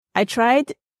I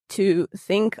tried to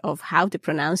think of how to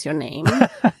pronounce your name.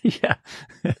 Yeah.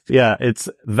 Yeah. It's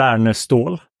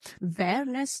Wärnestål.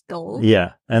 Wärnestål.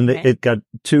 Yeah. And it got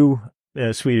two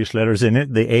Swedish letters in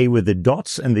it, the A with the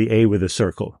dots and the A with a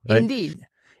circle. Right? Indeed.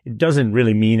 It doesn't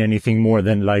really mean anything more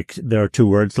than like there are two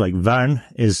words like värn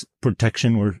is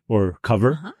protection or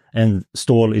cover and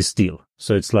stål is steel.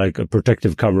 So it's like a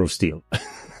protective cover of steel.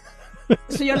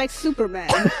 So you're like Superman.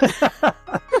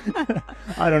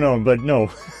 I don't know, but no,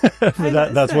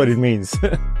 but that's what it means.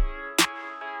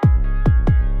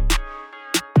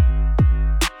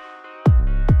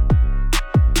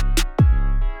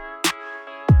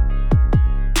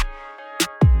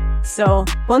 So,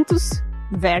 Pontus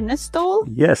Wärnestål.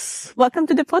 Yes. Welcome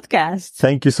to the podcast.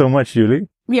 Thank you so much, Julie.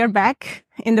 We are back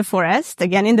in the forest,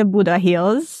 again in the Buddha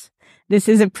Hills. This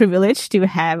is a privilege to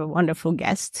have a wonderful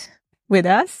guest with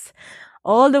us,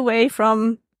 all the way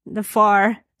from the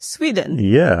far Sweden.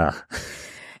 Yeah.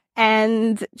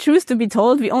 And truth to be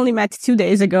told, we only met 2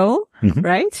 days ago,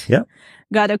 right? Yeah.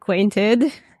 Got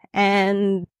acquainted,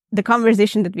 and the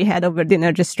conversation that we had over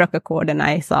dinner just struck a chord, and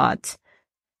I thought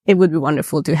it would be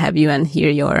wonderful to have you and hear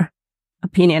your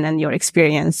opinion and your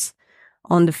experience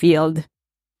on the field.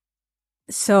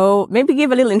 So maybe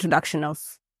give a little introduction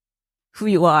of who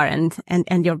you are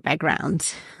and your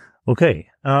background. Okay.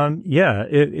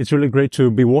 It's really great to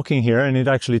be walking here, and it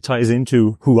actually ties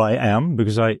into who I am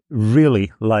because I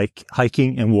really like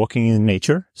hiking and walking in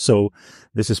nature. So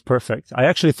this is perfect. I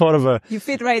actually thought of You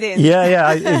fit right in. Yeah,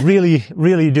 I really,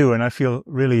 really do. And I feel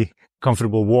really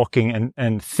comfortable walking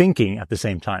and thinking at the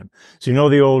same time. So, you know,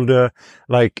 the old,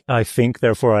 like, I think,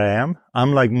 therefore I am.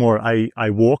 I'm like more, I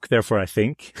walk, therefore I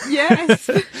think. Yes.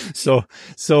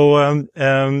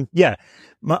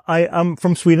 I'm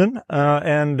from Sweden,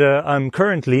 and I'm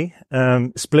currently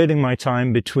splitting my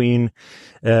time between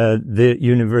the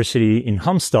university in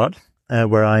Halmstad,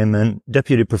 where I am a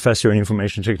deputy professor in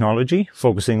information technology,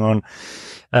 focusing on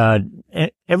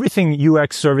everything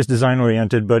UX service design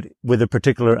oriented, but with a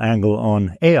particular angle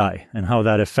on AI and how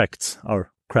that affects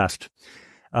our craft.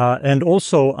 And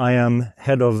also I am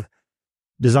head of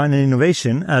design and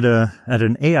innovation at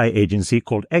an AI agency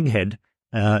called Egghead.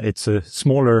 It's a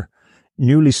smaller,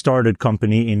 newly started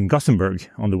company in Gothenburg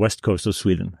on the west coast of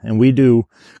Sweden. And we do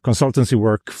consultancy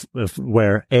work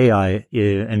where AI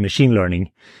and machine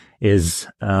learning is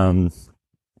at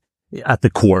the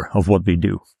core of what we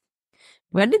do.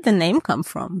 Where did the name come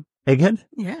from? Egghead?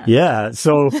 Yeah. Yeah.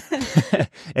 So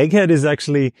Egghead is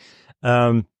actually,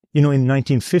 in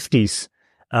 1950s,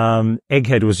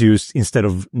 Egghead was used instead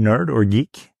of nerd or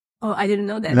geek. Oh, I didn't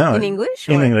know that. No, in English?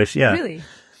 In English, yeah. Really?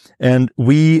 And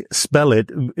we spell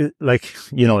it like,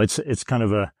 it's kind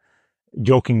of a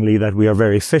jokingly that we are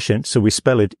very efficient. So we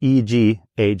spell it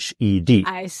E-G-H-E-D.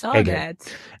 I saw Egghead.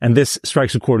 that. And this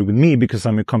strikes a chord with me because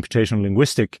I'm a computational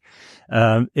linguistic.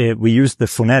 We use the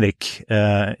phonetic,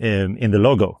 in the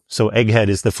logo. So Egghead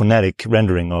is the phonetic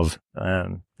rendering of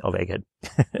Egghead.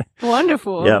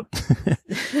 Wonderful. Yeah.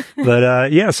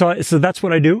 But, so that's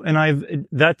what I do. And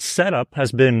that setup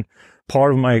has been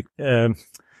part of my,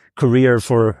 career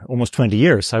for almost 20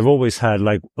 years. I've always had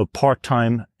like a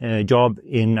part-time job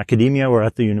in academia or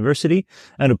at the university,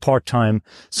 and a part-time,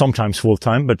 sometimes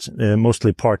full-time, but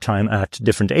mostly part-time at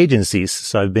different agencies.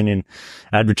 So I've been in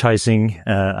advertising.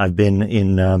 I've been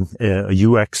in a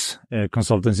UX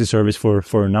consultancy service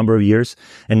for a number of years.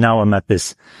 And now I'm at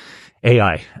this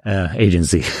AI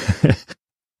agency.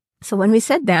 So when we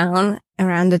sat down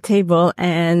around the table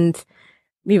and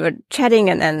we were chatting,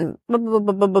 and then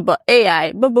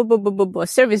AI,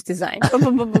 service design,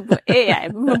 AI,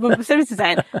 service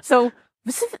design. So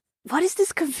what is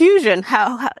this confusion?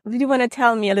 How do you want to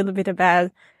tell me a little bit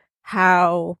about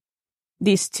how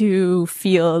these two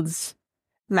fields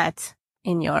met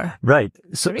in your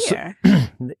career?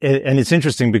 And it's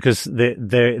interesting because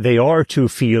they are two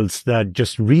fields that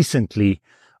just recently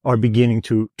are beginning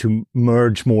to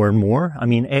merge more and more. I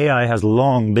mean, AI has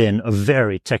long been a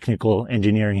very technical,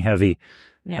 engineering heavy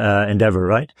endeavor,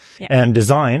 right? Yeah. And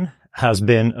design has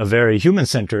been a very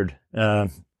human-centered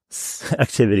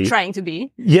activity. Trying to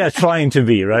be. Yeah, trying to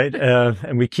be, right?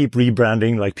 And we keep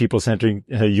rebranding like people-centered,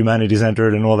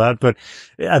 humanity-centered and all that. But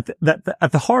at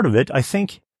the heart of it, I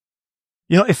think,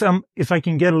 if I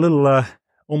can get a little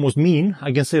almost mean,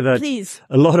 I can say that Please.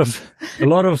 a lot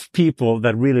of people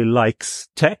that really likes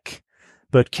tech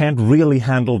but can't really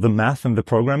handle the math and the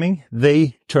programming,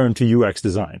 they turn to UX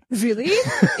design. Really?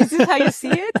 Is this how you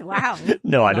see it? Wow.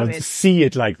 No, I don't see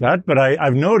it like that, but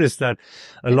I've noticed that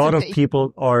a lot of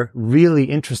people are really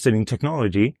interested in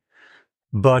technology,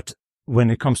 but when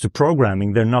it comes to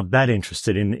programming, they're not that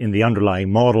interested in the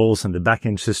underlying models and the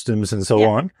backend systems and so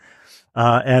on.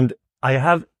 And I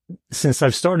have, since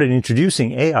I've started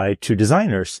introducing AI to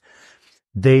designers,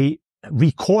 they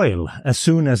recoil as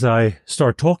soon as I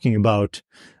start talking about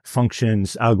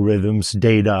functions, algorithms,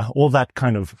 data, all that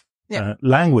kind of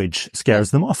language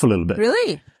scares them off a little bit.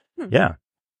 Really? Yeah.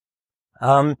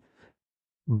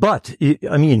 But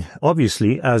I mean,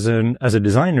 obviously, as a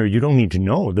designer, you don't need to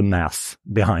know the math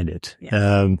behind it.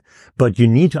 Yeah. But you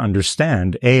need to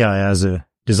understand AI as a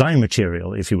design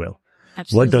material, if you will.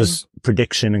 Absolutely. What does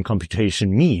prediction and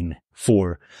computation mean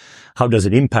for how does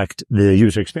it impact the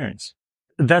user experience?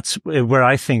 That's where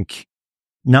I think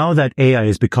now that AI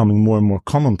is becoming more and more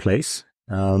commonplace,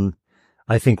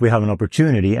 I think we have an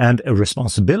opportunity and a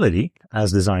responsibility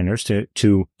as designers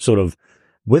to sort of,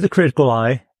 with a critical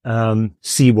eye,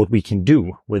 see what we can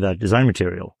do with that design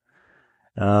material.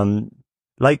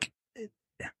 Like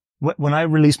when I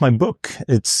released my book,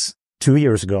 it's 2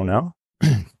 years ago now.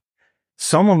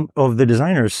 Some of the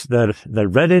designers that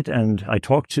read it and I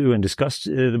talked to and discussed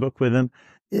the book with them,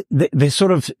 they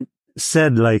sort of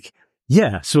said like,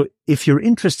 yeah, so if you're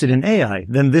interested in AI,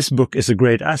 then this book is a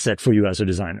great asset for you as a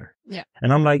designer. Yeah.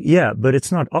 And I'm like, yeah, but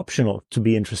it's not optional to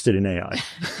be interested in AI,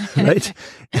 right?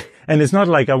 And it's not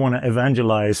like I want to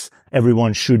evangelize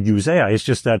everyone should use AI. It's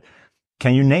just that,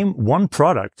 can you name one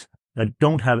product that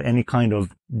don't have any kind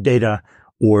of data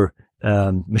or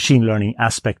machine learning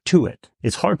aspect to it?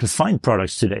 It's hard to find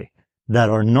products today that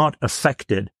are not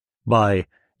affected by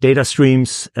data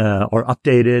streams, are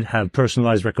updated, have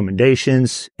personalized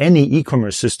recommendations. Any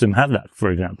e-commerce system have that, for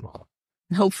example.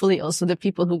 Hopefully also the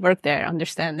people who work there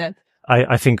understand that.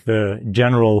 I think the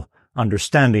general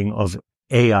understanding of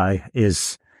AI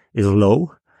is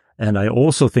low. And I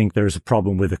also think there's a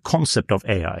problem with the concept of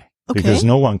AI because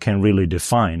no one can really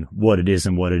define what it is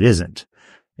and what it isn't.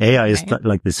 AI is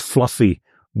like this fluffy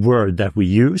word that we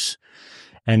use.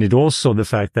 And it also the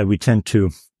fact that we tend to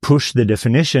push the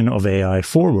definition of AI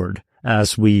forward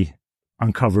as we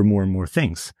uncover more and more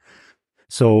things.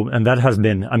 So, and that has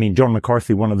been, I mean, John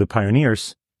McCarthy, one of the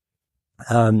pioneers,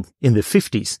 in the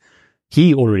 50s,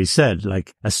 he already said,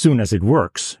 like, as soon as it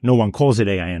works, no one calls it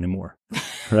AI anymore.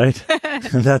 Right?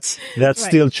 And that's right.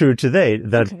 Still true today,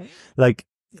 that like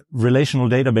relational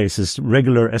databases,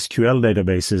 regular SQL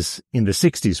databases in the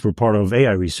 60s were part of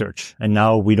AI research. And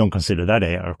now we don't consider that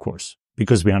AI, of course,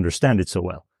 because we understand it so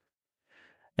well.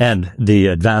 And the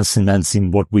advancements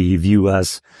in what we view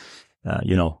as,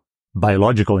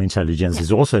 biological intelligence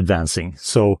is also advancing.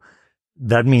 So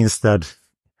that means that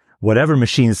whatever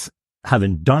machines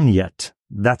haven't done yet,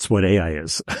 that's what AI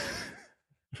is.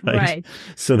 Right?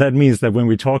 So that means that when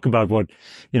we talk about what,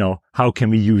 how can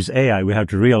we use AI, we have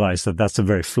to realize that that's a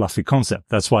very fluffy concept.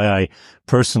 That's why I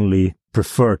personally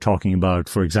prefer talking about,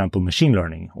 for example, machine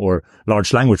learning or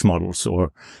large language models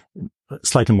or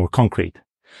slightly more concrete.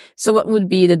 So what would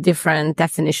be the different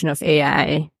definition of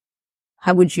AI?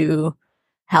 How would you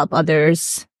help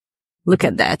others look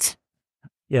at that?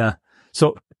 Yeah.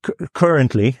 So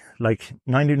currently, like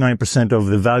 99% of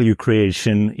the value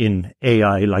creation in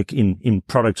AI, like in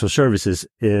products or services,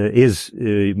 is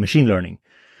machine learning.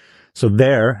 So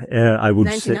there, I would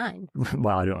 99. say,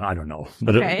 well, I don't know,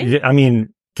 but I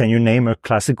mean, can you name a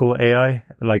classical AI,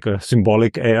 like a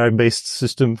symbolic AI based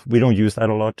system? We don't use that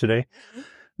a lot today.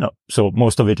 No. So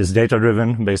most of it is data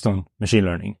driven based on machine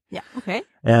learning. Yeah. Okay.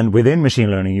 And within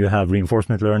machine learning, you have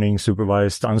reinforcement learning,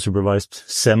 supervised, unsupervised,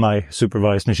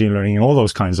 semi-supervised machine learning, and all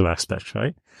those kinds of aspects,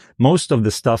 right? Most of the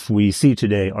stuff we see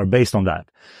today are based on that.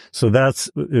 So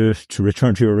that's, to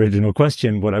return to your original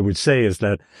question, what I would say is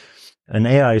that an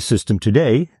AI system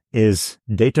today is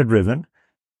data driven.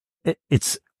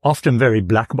 It's often very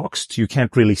black boxed. You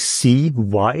can't really see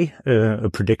why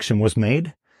a prediction was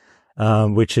made.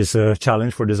 Which is a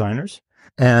challenge for designers.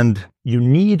 And you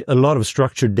need a lot of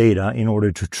structured data in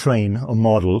order to train a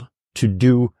model to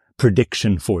do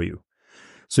prediction for you.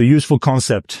 So useful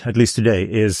concept, at least today,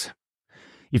 is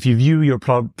if you view your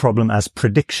problem as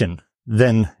prediction,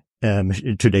 then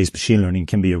today's machine learning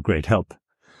can be of great help.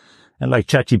 And like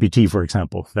ChatGPT, for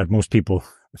example, that most people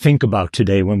think about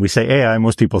today. When we say AI,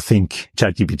 most people think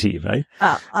ChatGPT, right?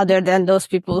 Other than those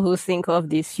people who think of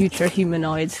these future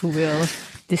humanoids who will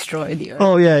destroy the earth.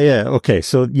 Oh, yeah. Okay.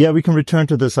 So yeah, we can return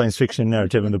to the science fiction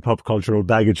narrative and the pop cultural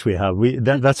baggage we have.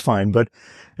 That's fine. But,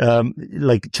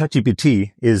 like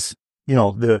ChatGPT is,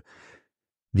 the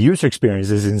user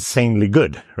experience is insanely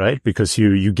good, right? Because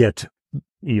you get,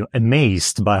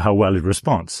 amazed by how well it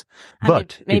responds.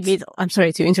 I'm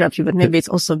sorry to interrupt you, but maybe it's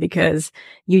also because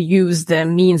you use the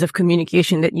means of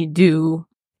communication that you do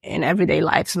in everyday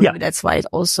life. So maybe that's why it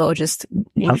also just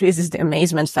increases the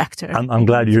amazement factor. I'm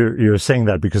glad you're saying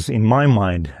that, because in my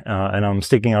mind, and I'm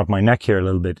sticking out my neck here a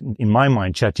little bit, in my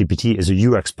mind, ChatGPT is a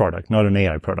UX product, not an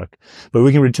AI product. But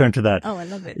we can return to that. Oh, I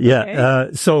love it. Yeah.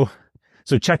 Okay. So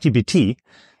ChatGPT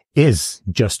is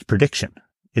just prediction.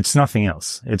 It's nothing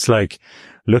else. It's like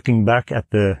looking back at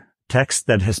the text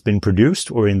that has been produced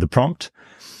or in the prompt.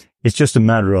 It's just a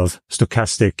matter of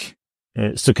stochastically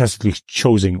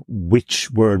choosing which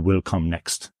word will come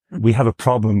next. We have a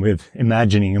problem with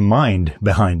imagining a mind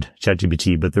behind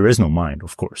ChatGPT, but there is no mind,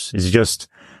 of course. It's just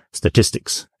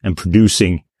statistics and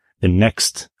producing the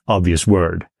next obvious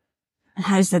word.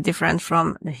 How is that different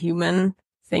from the human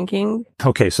thinking?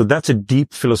 Okay, so that's a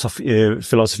deep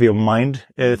philosophy of mind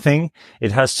thing.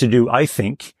 It has to do, I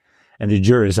think, and the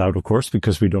jury is out, of course,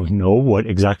 because we don't know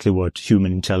exactly what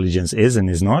human intelligence is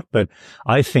and is not. But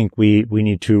I think we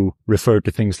need to refer to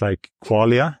things like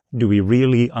qualia. Do we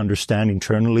really understand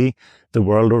internally the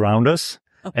world around us?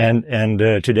 Okay. And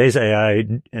today's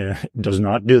AI does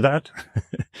not do that.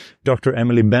 Dr.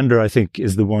 Emily Bender, I think,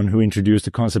 is the one who introduced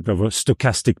the concept of a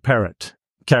stochastic parrot,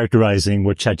 characterizing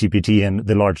what ChatGPT and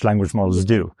the large language models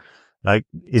do. Like,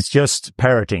 it's just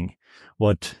parroting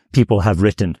what people have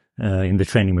written in the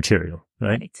training material,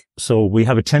 right? So we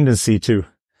have a tendency to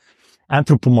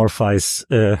anthropomorphize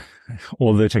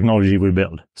all the technology we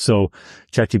build. So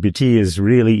ChatGPT is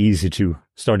really easy to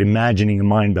start imagining a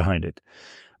mind behind it,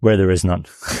 where there is none.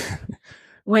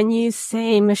 When you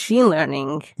say machine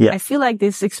learning, I feel like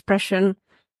this expression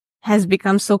has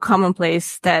become so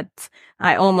commonplace that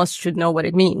I almost should know what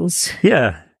it means.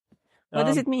 Yeah. What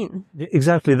does it mean?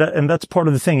 Exactly. And that's part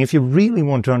of the thing. If you really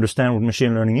want to understand what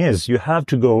machine learning is, you have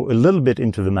to go a little bit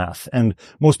into the math. And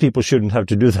most people shouldn't have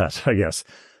to do that, I guess.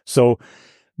 So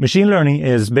machine learning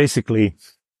is basically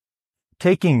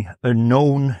taking a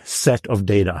known set of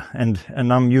data. And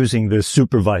I'm using the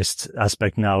supervised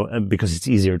aspect now because it's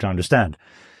easier to understand.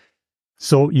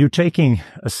 So you're taking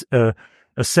a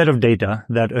set of data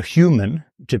that a human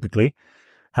typically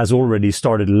has already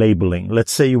started labeling.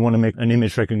 Let's say you want to make an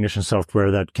image recognition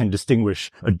software that can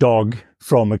distinguish a dog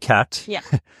from a cat. Yeah.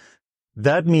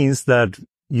 That means that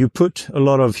you put a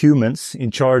lot of humans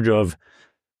in charge of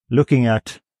looking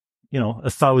at,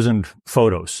 1,000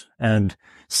 photos and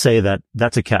say that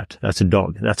that's a cat, that's a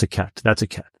dog, that's a cat, that's a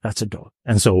cat, that's a dog,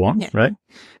 and so on, right?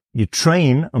 You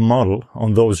train a model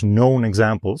on those known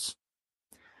examples.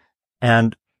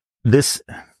 And this,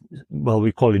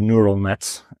 we call it neural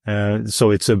nets.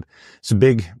 So it's a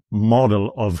big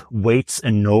model of weights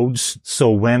and nodes.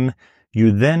 So when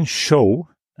you then show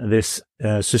this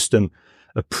system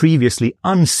a previously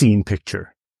unseen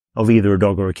picture of either a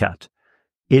dog or a cat,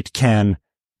 it can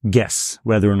guess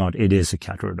whether or not it is a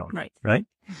cat or a dog. Right?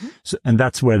 Mm-hmm. So, and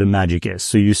that's where the magic is.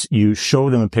 So you show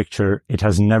them a picture it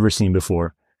has never seen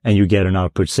before, and you get an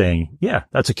output saying, yeah,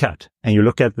 that's a cat. And you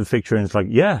look at the picture and it's like,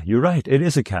 yeah, you're right. It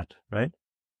is a cat, right?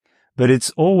 But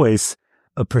it's always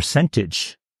a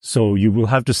percentage. So you will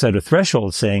have to set a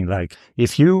threshold saying, like,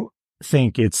 if you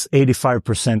think it's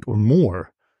 85% or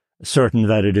more certain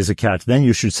that it is a cat, then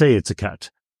you should say it's a cat.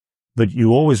 But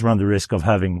you always run the risk of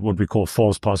having what we call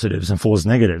false positives and false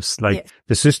negatives. Like,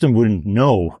 the system wouldn't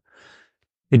know.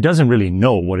 It doesn't really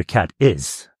know what a cat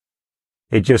is.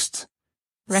 It just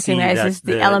recognizes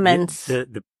the elements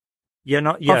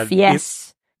of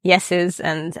yeses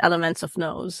and elements of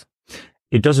no's.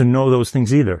 It doesn't know those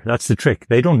things either. That's the trick.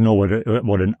 They don't know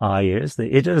what an eye is.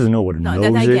 It doesn't know what a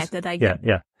nose is. That I get.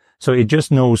 Yeah. So it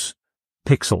just knows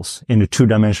pixels in a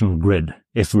 2-dimensional grid,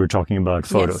 if we're talking about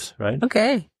photos, right?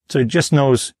 Okay. So it just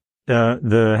knows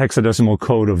the hexadecimal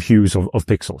code of hues of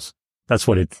pixels. That's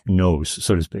what it knows,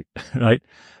 so to speak, right?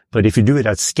 But if you do it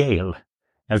at scale,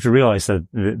 you have to realize that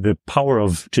the power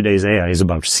of today's AI is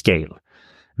about scale.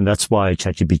 And that's why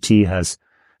ChatGPT has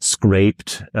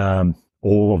scraped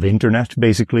all of the internet,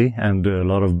 basically, and a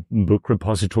lot of book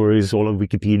repositories, all of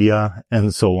Wikipedia,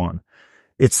 and so on.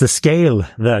 It's the scale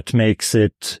that makes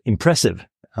it impressive.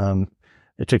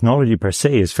 The technology per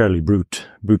se is fairly brute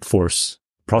force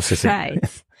processing.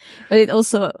 Right. But it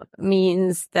also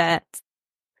means that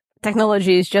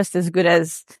technology is just as good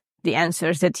as the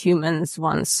answers that humans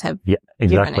once have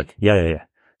given it. Yeah.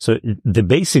 So the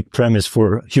basic premise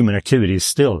for human activity is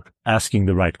still asking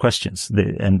the right questions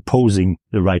and posing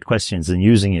the right questions and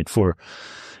using it for,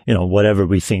 whatever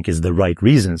we think is the right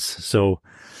reasons. So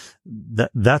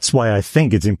that's why I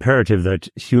think it's imperative that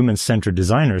human-centered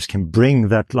designers can bring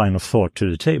that line of thought to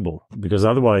the table, because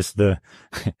otherwise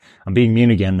I'm being mean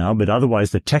again now, but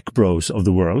otherwise the tech bros of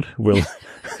the world will,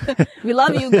 we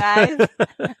love you guys.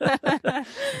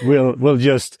 will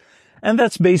just, and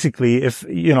that's basically, if,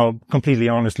 completely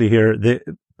honestly here,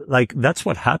 like, that's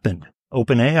what happened.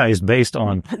 OpenAI is based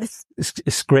on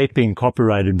scraping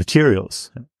copyrighted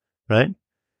materials, right?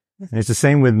 And it's the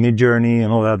same with Midjourney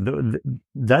and all that.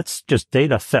 That's just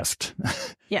data theft.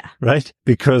 Yeah. Right?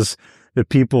 Because the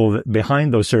people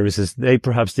behind those services, they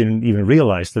perhaps didn't even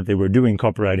realize that they were doing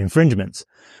copyright infringements,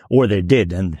 or they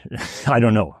did. And I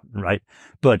don't know. Right?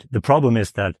 But the problem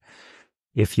is that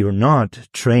if you're not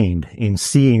trained in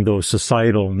seeing those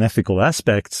societal and ethical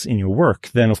aspects in your work,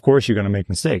 then of course you're going to make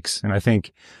mistakes. And I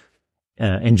think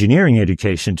engineering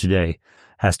education today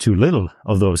has too little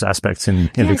of those aspects in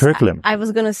the curriculum. I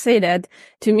was going to say that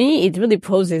to me, it really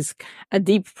poses a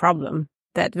deep problem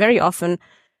that very often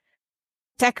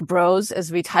tech bros,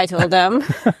 as we title them,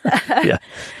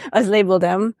 as label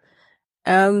them,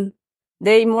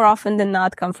 they more often than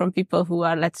not come from people who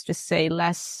are, let's just say,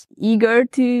 less eager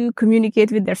to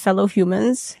communicate with their fellow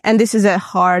humans. And this is a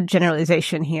hard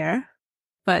generalization here.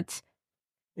 But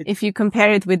if you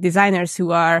compare it with designers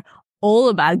who are all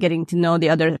about getting to know the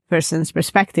other person's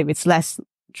perspective, it's less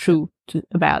true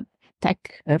about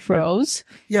tech pros.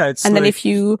 Yeah. And then if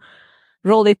you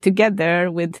roll it together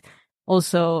with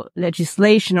also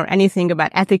legislation or anything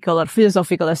about ethical or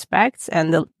philosophical aspects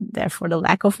and therefore the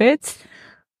lack of it.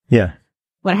 Yeah.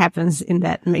 What happens in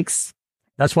that mix?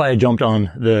 That's why I jumped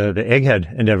on the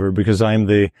Egghead endeavor, because I'm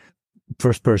the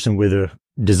first person with a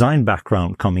design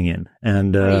background coming in.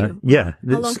 And, yeah.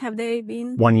 How long have they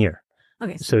been? 1 year.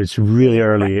 Okay. So it's really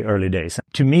early days.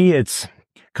 To me, it's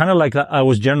kind of like I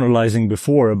was generalizing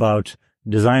before about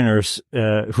designers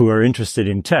who are interested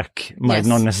in tech might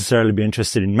not necessarily be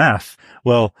interested in math.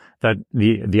 Well, that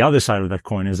the other side of that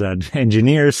coin is that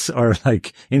engineers are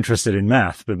like interested in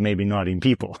math, but maybe not in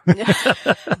people.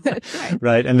 Right.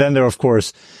 Right. And then there, of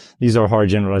course, these are hard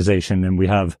generalization, and we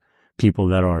have people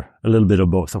that are a little bit of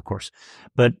both, of course.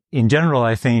 But in general,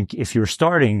 I think if you're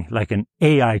starting like an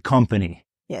AI company,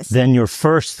 then your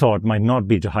first thought might not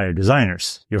be to hire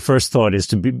designers. Your first thought is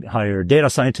to hire data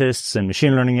scientists and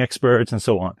machine learning experts and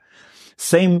so on.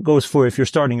 Same goes for if you're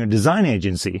starting a design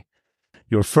agency.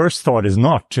 Your first thought is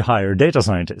not to hire data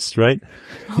scientists, right?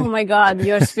 Oh my God,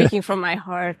 you're speaking from my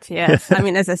heart. Yes. I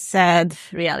mean, as a sad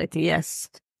reality, yes.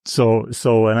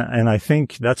 And I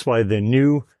think that's why the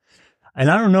new,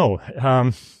 and I don't know,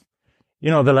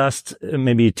 the last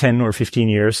maybe 10 or 15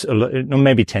 years,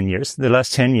 maybe 10 years, the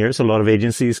last 10 years, a lot of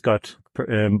agencies got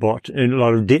bought, a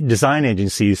lot of design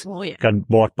agencies got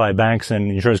bought by banks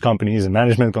and insurance companies and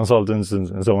management consultants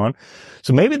and so on.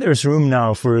 So maybe there's room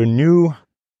now for a new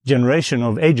generation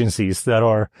of agencies that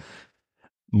are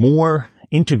more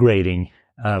integrating,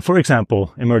 for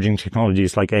example, emerging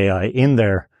technologies like AI in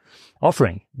their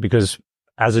offering. Because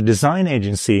as a design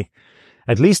agency,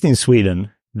 at least in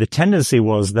Sweden, the tendency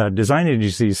was that design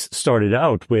agencies started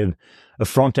out with a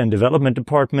front-end development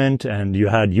department, and you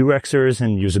had UXers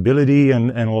and usability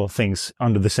and all things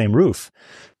under the same roof.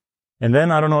 And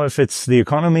then I don't know if it's the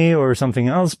economy or something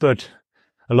else, but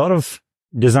a lot of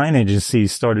design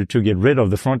agencies started to get rid of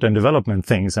the front-end development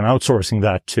things and outsourcing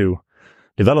that to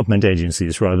development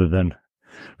agencies rather than,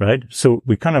 right? So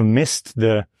we kind of missed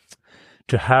to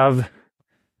have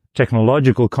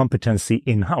technological competency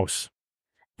in-house.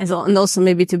 And also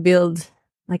maybe to build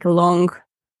like a long,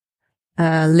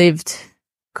 lived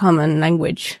common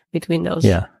language between those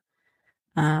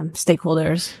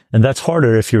stakeholders. And that's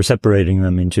harder if you're separating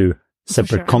them into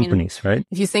separate companies, right?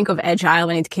 If you think of Agile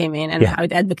when it came in and how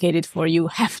it advocated for you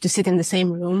have to sit in the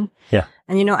same room. Yeah.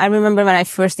 And, I remember when I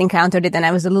first encountered it and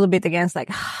I was a little bit against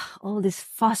like all this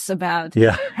fuss about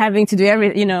having to do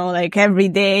every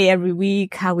day, every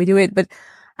week, how we do it. But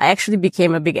I actually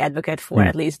became a big advocate for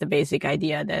at least the basic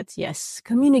idea that, yes,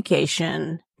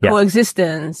 communication,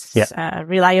 coexistence,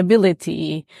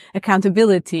 reliability,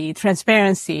 accountability,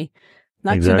 transparency,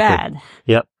 not too bad.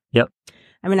 Yep.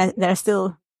 I mean, there are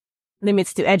still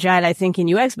limits to Agile, I think,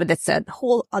 in UX, but that's a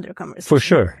whole other conversation. For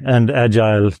sure. And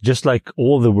Agile, just like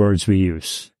all the words we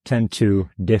use, tend to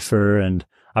differ. And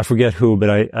I forget who, but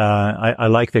I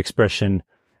like the expression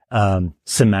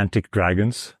semantic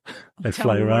dragons that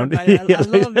fly around. I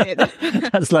love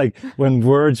it. That's like when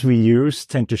words we use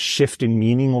tend to shift in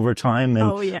meaning over time,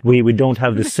 and we don't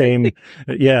have the same,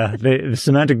 the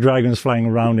semantic dragons flying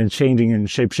around and changing and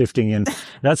shape shifting. And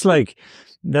that's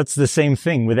the same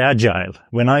thing with Agile.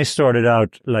 When I started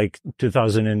out, like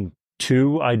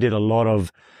 2002,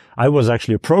 I was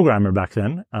actually a programmer back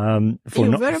then. You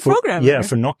were a programmer? Yeah,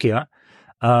 for Nokia.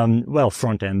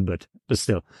 Front end, but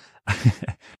still.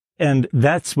 And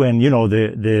that's when,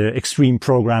 the extreme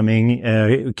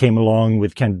programming came along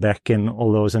with Kent Beck and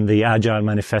all those, and the Agile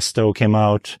Manifesto came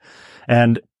out.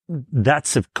 And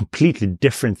that's a completely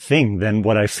different thing than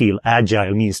what I feel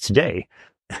Agile means today.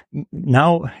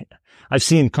 now I've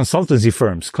seen consultancy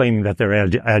firms claiming that they're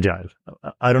agile.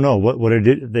 I don't know what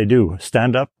they do.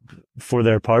 Stand up for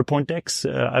their PowerPoint decks.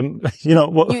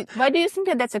 Why do you think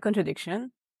that that's a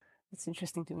contradiction? It's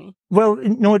interesting to me. Well,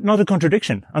 no, not a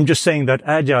contradiction. I'm just saying that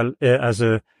agile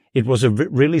it was a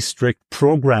really strict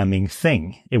programming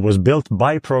thing. It was built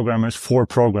by programmers for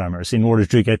programmers in order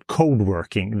to get code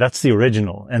working. That's the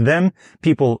original. And then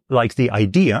people liked the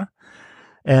idea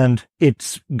and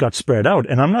it's got spread out.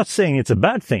 And I'm not saying it's a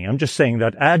bad thing. I'm just saying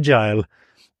that agile,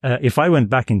 if I went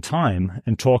back in time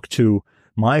and talked to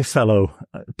my fellow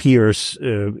peers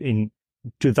in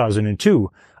 2002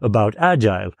 about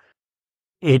agile,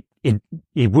 it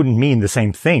wouldn't mean the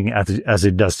same thing as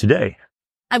it does today.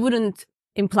 I wouldn't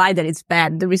imply that it's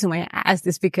bad. The reason why I asked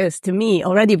is because to me,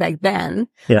 already back then,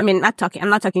 yeah. I mean, I'm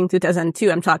not talking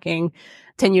 2002, I'm talking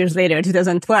 10 years later,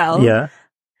 2012. Yeah.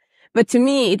 But to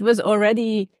me, it was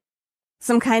already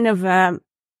some kind of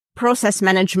process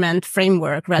management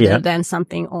framework rather than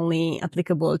something only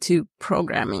applicable to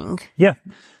programming. Yeah.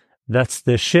 That's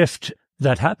the shift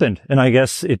that happened. And I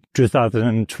guess in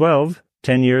 2012,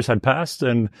 10 years had passed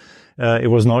and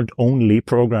it was not only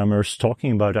programmers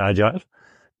talking about agile.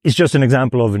 It's just an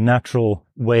example of a natural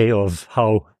way of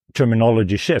how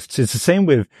terminology shifts. It's the same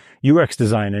with UX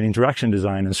design and interaction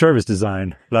design and service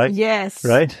design. Like, yes.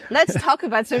 Right? Let's talk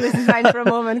about service design for a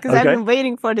moment because I've been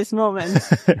waiting for this moment.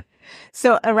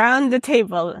 So around the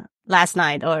table last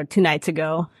night or 2 nights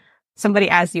ago, somebody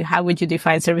asked you, how would you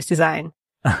define service design?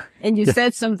 And you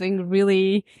said something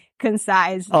really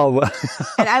concise. Oh, well.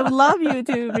 And I would love you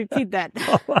to repeat that.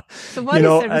 So what is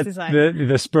service design?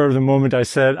 The spur of the moment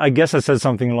I guess I said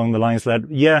something along the lines that,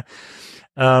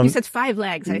 you said 5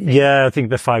 legs, I think. Yeah, I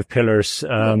think the 5 pillars.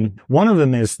 One of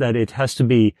them is that it has to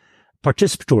be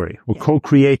participatory or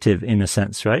co-creative in a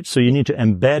sense, right? So you need to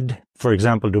embed, for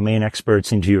example, domain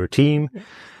experts into your team.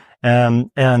 And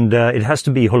it has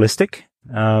to be holistic.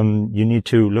 You need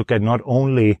to look at not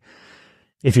only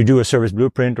if you do a service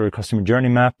blueprint or a customer journey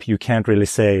map, you can't really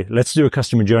say, let's do a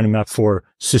customer journey map for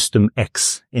system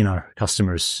X in our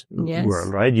customer's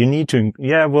world, right? You need to,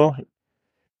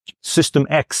 system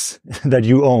X that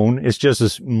you own is just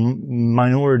a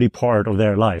minority part of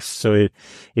their life. So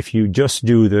if you just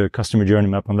do the customer journey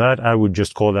map on that, I would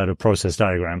just call that a process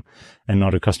diagram and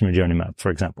not a customer journey map,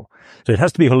 for example. So it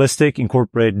has to be holistic,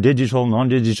 incorporate digital,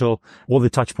 non-digital, all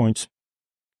the touch points.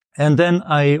 And then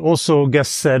I also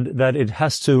said that it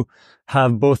has to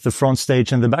have both the front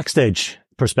stage and the backstage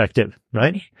perspective,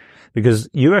 right? Because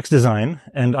UX design,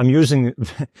 and I'm using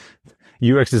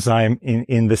UX design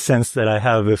in the sense that I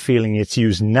have a feeling it's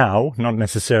used now, not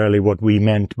necessarily what we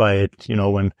meant by it,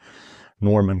 when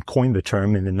Norman coined the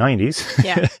term in the 90s.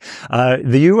 Yeah.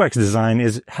 The UX design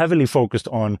is heavily focused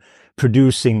on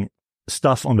producing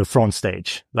stuff on the front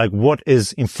stage, like what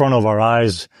is in front of our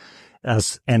eyes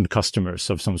as end customers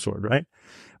of some sort, right?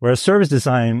 Whereas service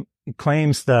design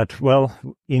claims that,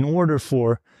 in order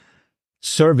for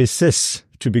services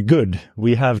to be good,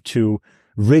 we have to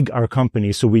rig our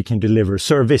company so we can deliver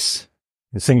service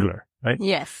in singular, right?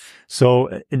 Yes. So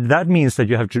that means that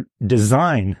you have to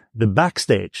design the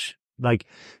backstage, like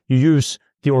you use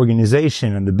the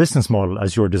organization and the business model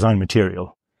as your design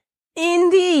material.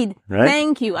 Indeed. Right?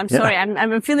 Thank you. I'm sorry.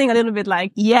 I'm feeling a little bit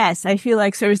like, yes, I feel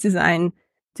like service design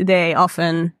today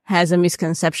often has a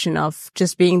misconception of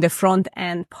just being the front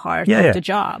end part of the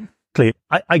job.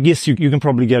 I guess you can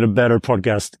probably get a better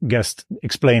podcast guest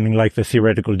explaining like the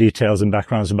theoretical details and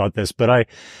backgrounds about this, but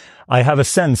I have a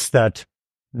sense that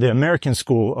the American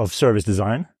school of service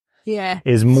design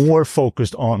is more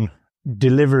focused on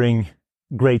delivering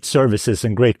great services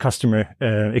and great customer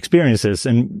experiences,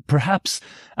 and perhaps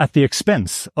at the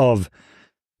expense of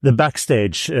the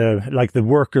backstage, like the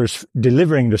workers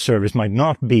delivering the service might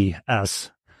not be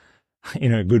as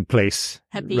in a good place.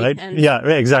 Happy, right? And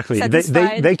exactly.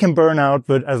 Satisfied. They can burn out,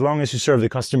 but as long as you serve the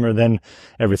customer, then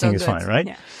everything is fine, right?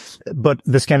 Yeah. But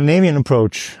the Scandinavian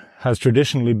approach has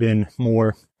traditionally been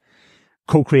more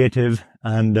co-creative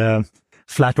and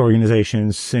flat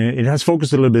organizations. It has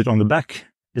focused a little bit on the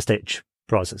backstage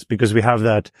process because we have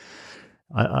that,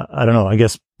 I don't know, I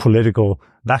guess political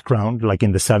background. Like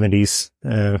in the 70s,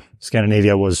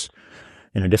 Scandinavia was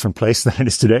in a different place than it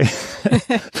is today,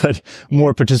 but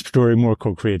more participatory, more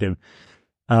co-creative.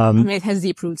 It has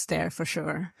deep roots there for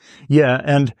sure. Yeah.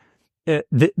 And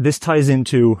this ties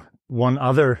into one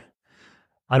other,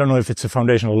 I don't know if it's a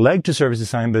foundational leg to service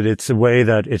design, but it's a way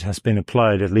that it has been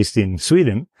applied, at least in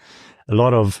Sweden. A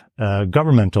lot of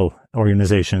governmental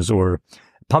organizations or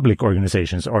public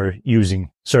organizations are using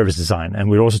service design. And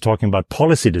we're also talking about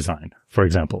policy design, for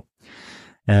example.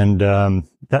 And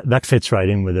that fits right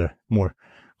in with a more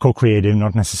co-creative,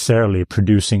 not necessarily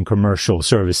producing commercial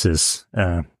services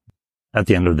at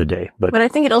the end of the day. But I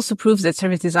think it also proves that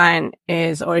service design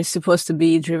is supposed to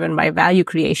be driven by value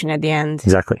creation at the end.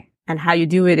 Exactly. And how you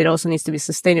do it, it also needs to be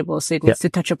sustainable. So it needs to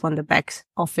touch upon the back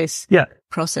office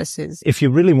processes. If you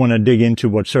really want to dig into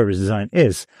what service design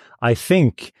is, I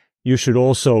think you should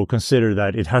also consider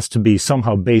that it has to be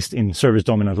somehow based in service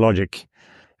dominant logic,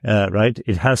 right?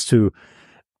 It has to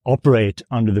operate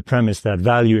under the premise that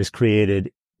value is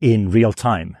created in real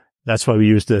time. That's why we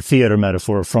use the theater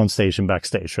metaphor of front stage and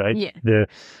backstage, right? Yeah. The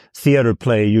theater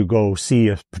play you go see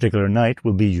a particular night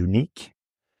will be unique.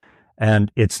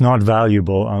 And it's not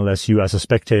valuable unless you as a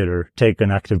spectator take an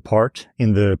active part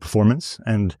in the performance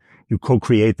and you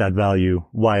co-create that value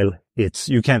while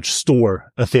you can't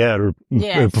store a theater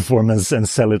performance and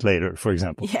sell it later, for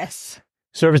example. Yes.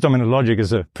 Service dominant logic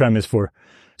is a premise for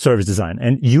service design,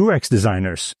 and UX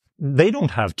designers, they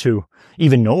don't have to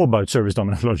even know about service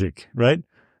dominant logic, right?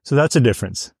 So that's a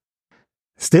difference.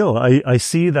 Still, I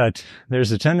see that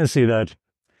there's a tendency that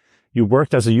you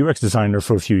worked as a UX designer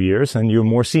for a few years and you're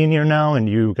more senior now and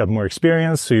you got more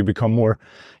experience. So you become more,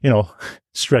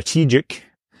 strategic,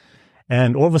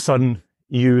 and all of a sudden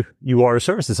you are a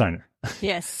service designer.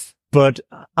 Yes. But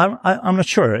I'm not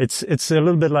sure. It's a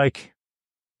little bit like,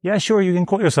 yeah, sure, you can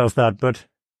call yourself that, but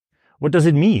what does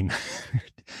it mean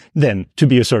then to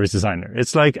be a service designer?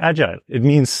 It's like agile. It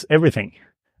means everything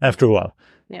after a while.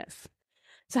 Yes.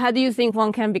 So how do you think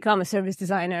one can become a service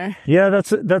designer? Yeah,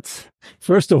 that's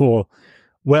first of all,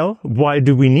 well, why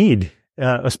do we need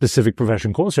a specific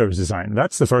profession called service design?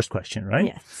 That's the first question, right?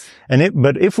 Yes.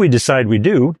 But if we decide we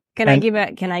do, can I give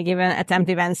an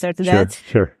attemptive answer to that?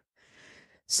 Sure.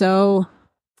 So,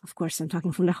 of course, I'm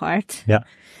talking from the heart. Yeah.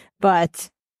 But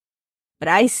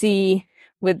I see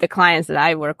with the clients that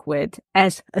I work with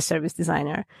as a service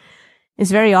designer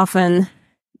is very often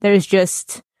there is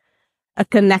just a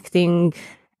connecting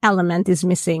element is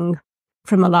missing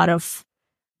from a lot of,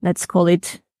 let's call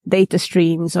it data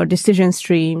streams or decision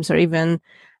streams, or even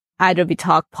either we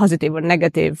talk positive or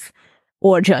negative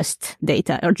or just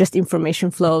data or just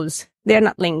information flows. They're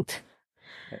not linked.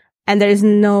 And there is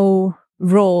no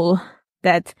role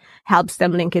that helps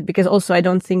them link it, because also I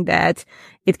don't think that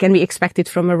it can be expected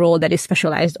from a role that is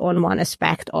specialized on one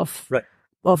aspect of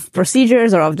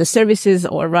procedures or of the services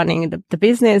or running the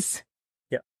business.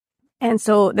 Yeah. And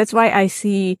so that's why I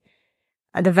see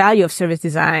the value of service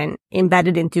design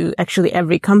embedded into actually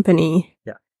every company.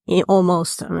 Yeah. In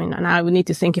almost, and I would need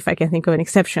to think if I can think of an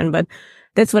exception, but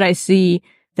that's what I see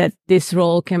that this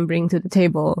role can bring to the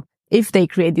table if they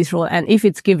create this role and if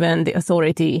it's given the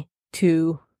authority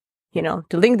to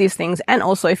link these things, and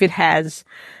also if it has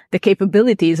the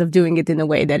capabilities of doing it in a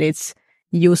way that it's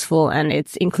useful and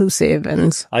it's inclusive.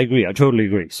 And I agree. I totally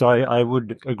agree. So I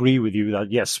would agree with you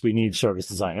that yes, we need service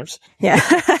designers. Yeah.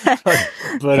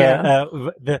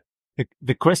 but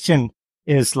the question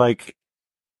is like,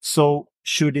 so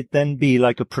should it then be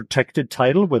like a protected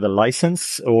title with a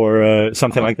license or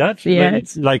something like that? Yeah.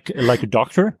 Like a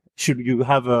doctor? Should you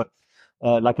have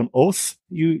like an oath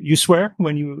you swear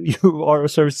when you are a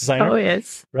service designer? Oh,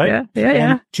 yes. Right? Yeah.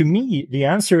 And to me, the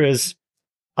answer is,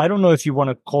 I don't know if you want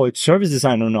to call it service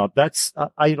design or not. That's,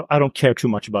 I don't care too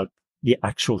much about the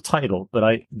actual title,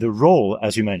 but the role,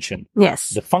 as you mentioned. Yes.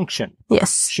 The function.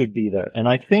 Yes. Should be there. And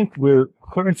I think we're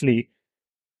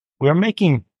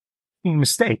making a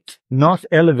mistake not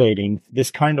elevating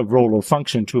this kind of role or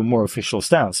function to a more official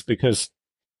stance, because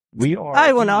we are.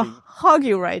 I want to hug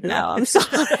you right now. I'm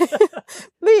sorry.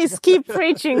 Please keep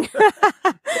preaching.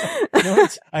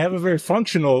 I have a very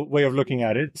functional way of looking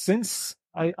at it. Since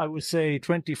I would say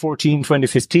 2014,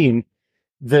 2015,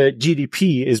 the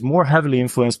GDP is more heavily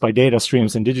influenced by data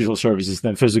streams and digital services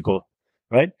than physical,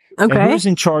 right? Okay. And who's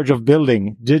in charge of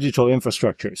building digital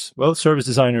infrastructures? Well, service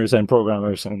designers and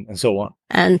programmers and so on.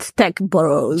 And tech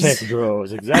bros. Tech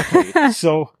bros, exactly.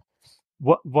 So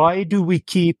why do we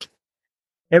keep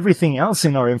everything else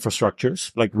in our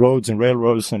infrastructures, like roads and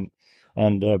railroads and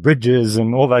bridges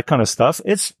and all that kind of stuff?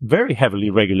 It's very heavily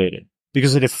regulated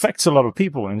because it affects a lot of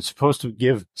people and it's supposed to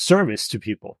give service to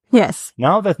people. Yes.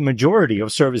 Now that majority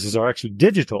of services are actually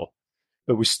digital,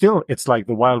 but it's like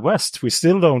the Wild West. We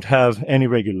still don't have any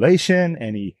regulation,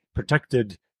 any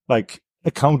protected, like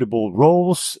accountable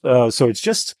roles. So it's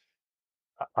just,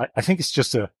 I think it's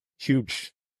just a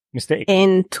huge mistake.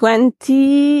 In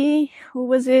 18,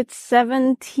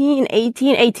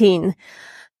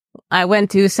 I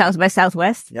went to South by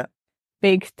Southwest. Yeah.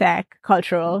 Big tech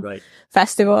cultural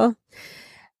festival.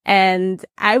 And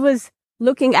I was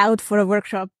looking out for a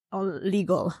workshop on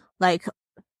legal, like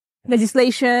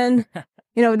legislation.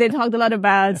 They talked a lot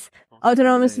about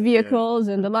autonomous vehicles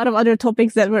and a lot of other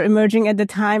topics that were emerging at the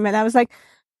time. And I was like,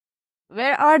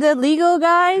 where are the legal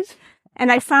guys?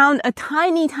 And I found a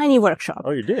tiny, tiny workshop.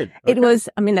 Oh, you did? Okay. It was,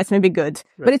 I mean, that's maybe good,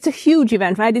 but it's a huge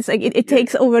event, right? It's like, it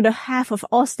takes over the half of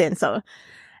Austin. So,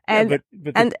 and,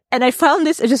 and I found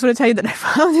this, I just want to tell you that I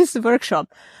found this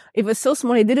workshop. It was so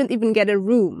small, it didn't even get a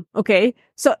room. Okay.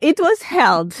 So it was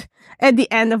held at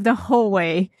the end of the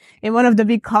hallway in one of the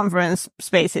big conference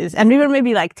spaces. And we were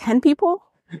maybe like 10 people.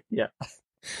 Yeah.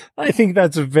 I think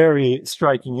that's a very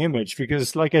striking image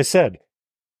because, like I said,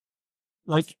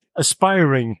 like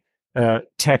aspiring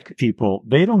tech people,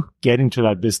 they don't get into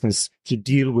that business to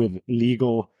deal with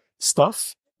legal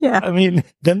stuff. Yeah. I mean,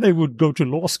 then they would go to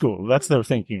law school. That's their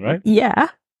thinking, right? Yeah.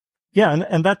 Yeah.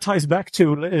 And that ties back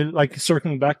to like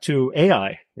circling back to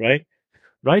AI, right?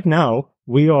 Right now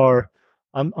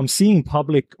I'm seeing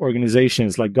public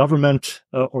organizations like government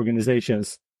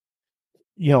organizations,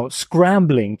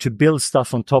 scrambling to build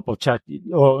stuff on top of chat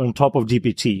or on top of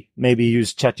GPT, maybe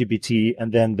use ChatGPT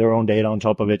and then their own data on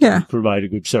top of it to provide a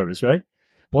good service, right?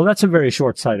 Well, that's a very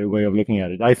short-sighted way of looking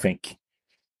at it, I think.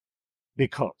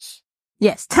 Because.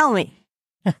 Yes, tell me.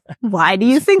 Why do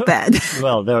you think that?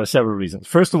 Well, there are several reasons.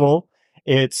 First of all,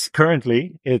 it's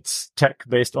tech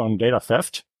based on data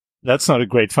theft. That's not a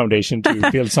great foundation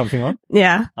to build something on.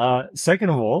 Yeah. Second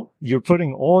of all, you're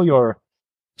putting all your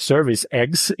service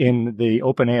eggs in the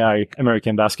OpenAI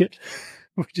American basket,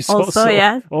 which is also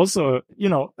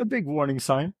a big warning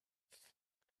sign.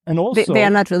 And also, they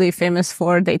are not really famous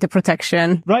for data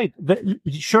protection. Right.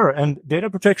 Sure. And data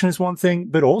protection is one thing,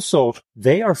 but also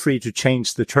they are free to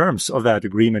change the terms of that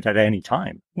agreement at any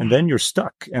time. And then you're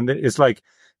stuck. And it's like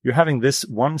you're having this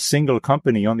one single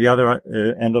company on the other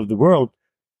end of the world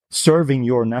serving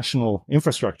your national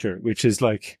infrastructure, which is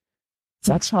like,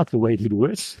 that's not the way to do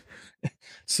it.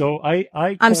 So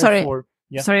I'm sorry.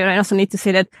 Sorry, I also need to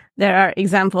say that there are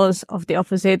examples of the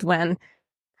opposite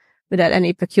without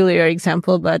any peculiar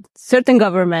example, but certain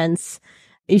governments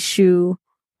issue,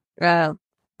 what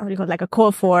do you call it, like a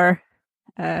call for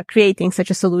creating such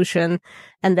a solution,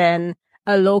 and then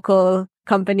a local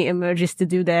company emerges to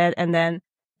do that, and then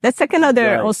that's like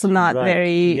another also not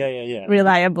very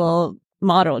reliable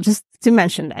model. Just to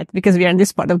mention that because we are in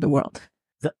this part of the world.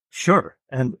 Sure.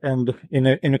 And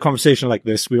in a conversation like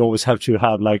this, we always have to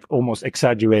have like almost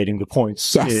exaggerating the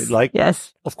points.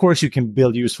 Yes. Of course you can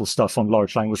build useful stuff on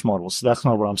large language models. That's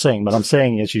not what I'm saying. But I'm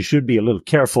saying is you should be a little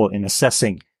careful in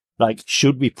assessing, like,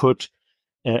 should we put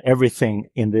everything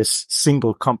in this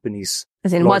single company's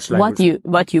as in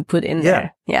what you put in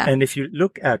there. Yeah. And if you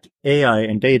look at AI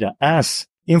and data as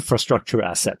infrastructure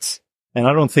assets, and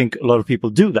I don't think a lot of people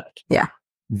do that. Yeah.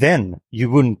 Then you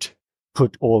wouldn't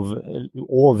put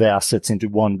all the assets into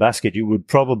one basket. You would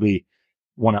probably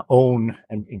want to own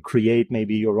and create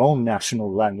maybe your own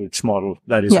national language model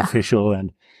that is official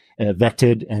and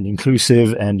vetted and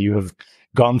inclusive. And you have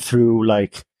gone through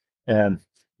like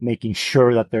making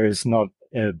sure that there is not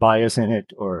bias in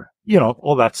it or,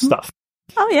 all that stuff.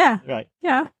 Oh, yeah. Right.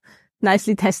 Yeah.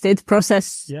 Nicely tested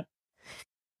process. Yeah.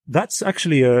 That's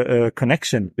actually a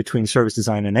connection between service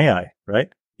design and AI, right?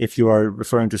 If you are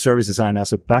referring to service design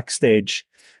as a backstage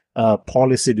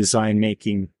policy design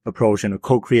making approach and a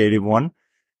co-creative one,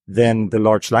 then the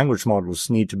large language models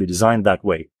need to be designed that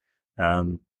way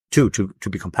to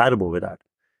be compatible with that.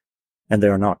 And they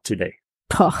are not today.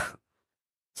 Oh.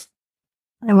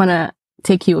 I want to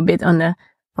take you a bit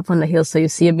up on the hill so you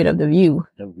see a bit of the view.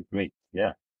 That would be great.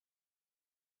 Yeah.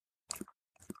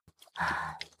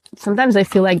 Sometimes I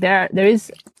feel like there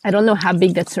is, I don't know how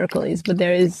big that circle is, but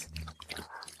there is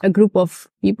a group of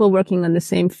people working on the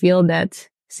same field that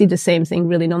see the same thing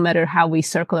really, no matter how we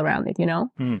circle around it,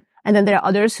 And then there are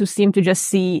others who seem to just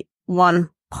see one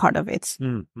part of it.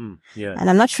 Yeah. And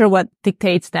I'm not sure what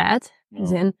dictates that. No.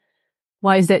 As in,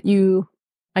 why is that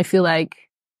I feel like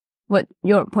what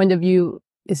your point of view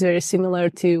is very similar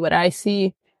to what I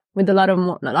see with a lot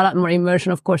more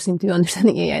immersion, of course, into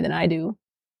understanding AI than I do.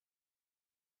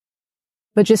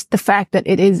 But just the fact that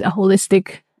it is a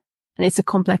holistic and it's a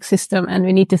complex system and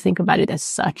we need to think about it as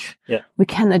such. Yeah. We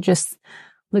cannot just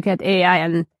look at AI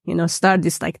and, start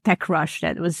this like tech rush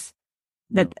that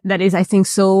is, I think,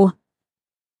 so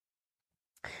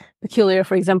peculiar,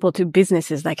 for example, to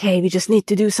businesses like, hey, we just need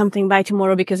to do something by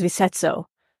tomorrow because we said so.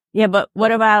 Yeah. But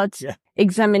what about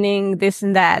examining this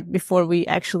and that before we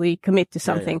actually commit to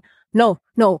something? Yeah.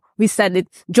 No, we said it.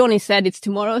 Johnny said it's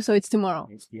tomorrow. So it's tomorrow.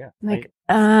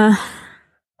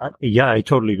 I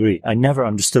totally agree. I never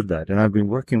understood that. And I've been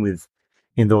working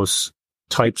in those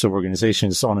types of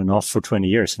organizations on and off for 20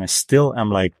 years. And I still am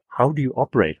like, how do you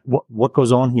operate? What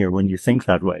goes on here when you think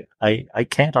that way? I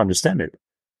can't understand it.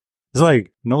 It's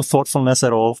like no thoughtfulness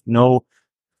at all, no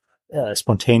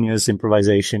spontaneous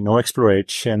improvisation, no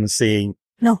exploration, saying,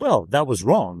 No. well, that was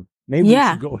wrong. Maybe we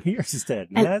should go here instead.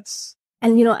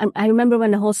 And you know, I remember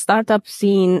when the whole startup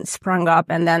scene sprung up,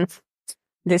 and then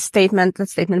this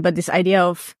but this idea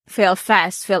of fail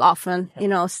fast, fail often, you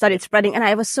know, started spreading. And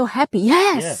I was so happy.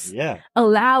 Yes. Yeah.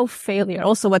 Allow failure.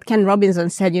 Also what Ken Robinson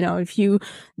said, you know, if you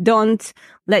don't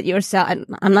let yourself, and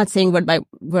I'm not saying word by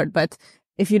word, but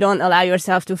if you don't allow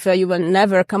yourself to fail, you will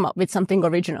never come up with something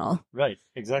original. Right.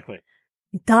 Exactly.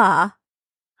 Duh.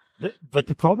 But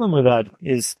the problem with that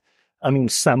is, I mean,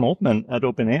 Sam Altman at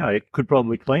OpenAI could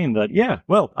probably claim that, yeah,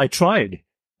 well, I tried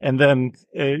and then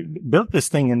built this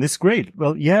thing and it's great.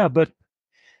 Well, yeah, but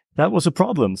that was a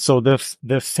problem. So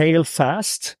the fail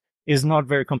fast is not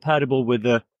very compatible with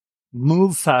the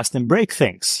move fast and break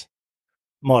things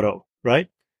motto, right?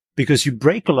 Because you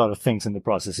break a lot of things in the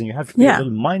process and you have to be a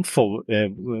little mindful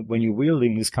when you're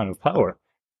wielding this kind of power.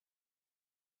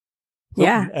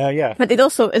 Yeah. But it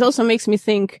also makes me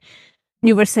think,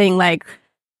 you were saying like,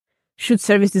 should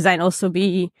service design also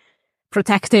be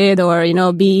protected, or, you know,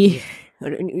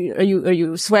 or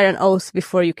you swear an oath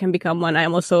before you can become one?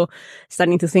 I'm also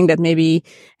starting to think that maybe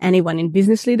anyone in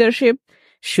business leadership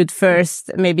should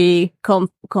first maybe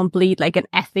complete like an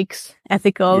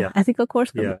ethical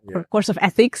course, course of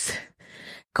ethics,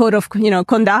 code of, you know,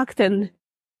 conduct, and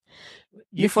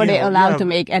before they're allowed to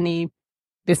make any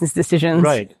business decisions.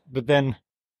 Right. But then,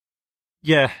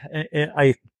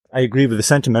 I agree with the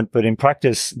sentiment, but in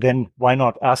practice, then why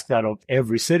not ask that of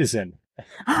every citizen?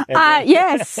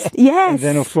 Yes. And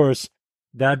then, of course,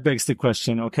 that begs the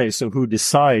question, okay, so who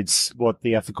decides what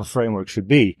the ethical framework should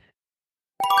be?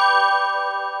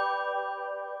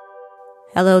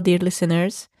 Hello, dear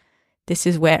listeners. This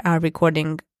is where our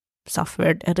recording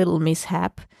suffered a little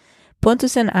mishap.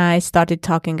 Pontus and I started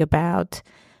talking about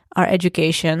our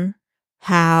education,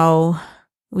 how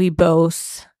we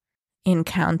both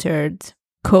encountered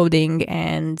coding,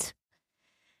 and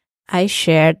I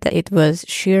shared that it was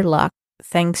sheer luck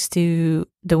thanks to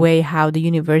the way how the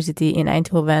university in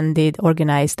Eindhoven did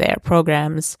organize their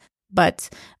programs, but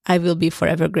I will be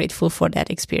forever grateful for that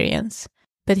experience.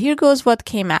 But here goes what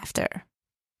came after.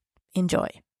 Enjoy.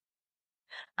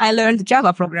 I learned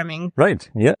Java programming. Right,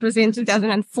 yeah. It was in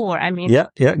 2004, I mean. Yeah,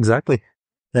 exactly.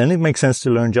 Then it makes sense to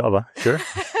learn Java, sure.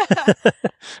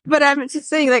 But I'm just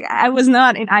saying, like, I was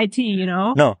not in IT, you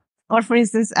know? No. Or for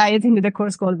instance, I attended a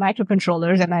course called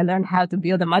microcontrollers, and I learned how to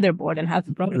build a motherboard and how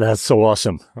to program. That's so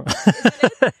awesome.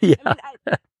 Yeah.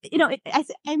 I mean,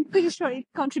 I'm pretty sure it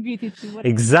contributed to what.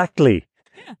 Exactly.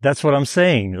 Yeah. That's what I'm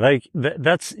saying. Like,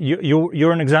 that's,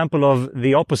 you're an example of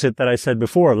the opposite that I said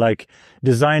before, like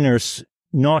designers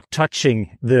not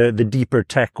touching the deeper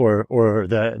tech or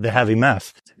the heavy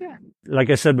math. Yeah. Like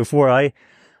I said before,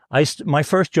 my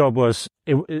first job was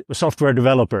a software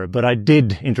developer, but I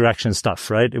did interaction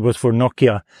stuff, right? It was for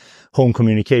Nokia home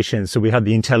communications. So we had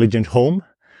the intelligent home.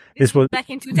 This was back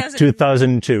in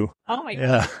 2002. Oh my God.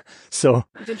 Yeah. So.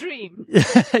 The dream.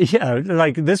 Yeah.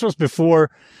 Like this was before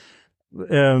the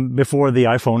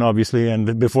iPhone, obviously,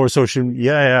 and before social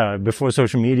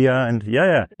media and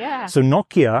Yeah. So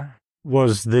Nokia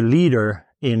was the leader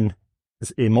in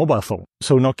a mobile phone.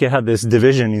 So Nokia had this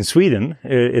division in Sweden.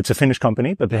 It's a Finnish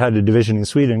company, but they had a division in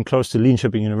Sweden close to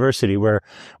Linköping University where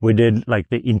we did like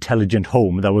the intelligent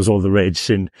home. That was all the rage.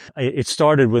 And it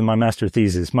started with my master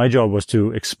thesis. My job was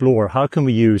to explore how can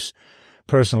we use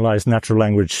personalized natural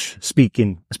language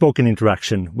spoken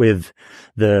interaction with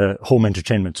the home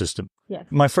entertainment system. Yes.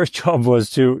 My first job was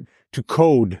to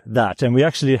code that. And we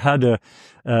actually had a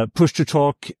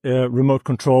push-to-talk remote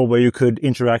control where you could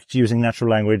interact using natural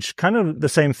language, kind of the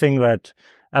same thing that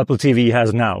Apple TV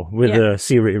has now with the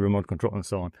Siri remote control and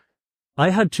so on. I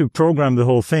had to program the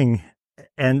whole thing.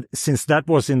 And since that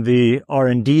was in the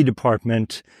R&D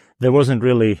department, there wasn't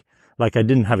really, like I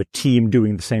didn't have a team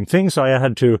doing the same thing. So I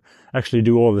had to actually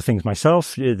do all the things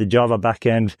myself, the Java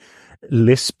backend,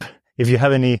 Lisp. If you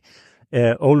have any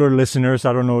older listeners,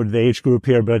 I don't know the age group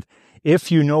here, but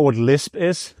if you know what Lisp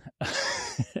is,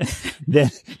 then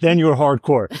you're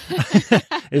hardcore.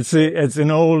 It's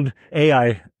an old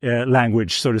AI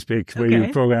language, so to speak, where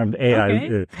you programmed AI.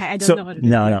 Okay. I don't know what it is.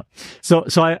 No.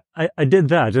 So I did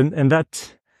that, and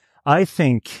that I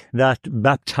think that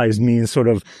baptized me in sort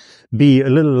of be a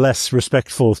little less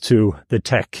respectful to the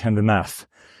tech and the math,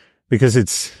 because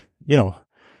it's, you know,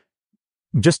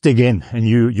 just dig in and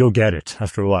you'll get it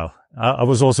after a while. I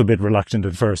was also a bit reluctant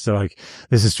at first. Like,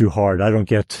 this is too hard. I don't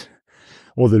get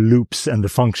all the loops and the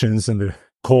functions and the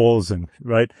calls and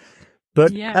right.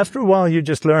 But after a while, you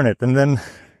just learn it. And then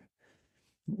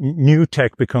new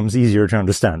tech becomes easier to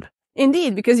understand.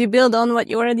 Indeed, because you build on what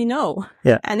you already know.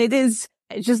 Yeah. And it's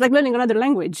just like learning another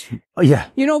language. Oh, yeah.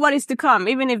 You know what is to come,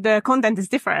 even if the content is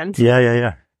different.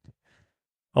 Yeah.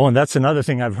 Oh, and that's another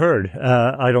thing I've heard.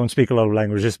 I don't speak a lot of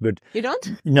languages, but You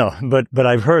don't? no, but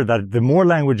I've heard that the more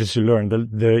languages you learn,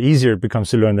 the easier it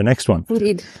becomes to learn the next one.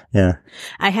 Indeed. Yeah.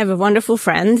 I have a wonderful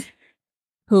friend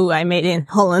who I met in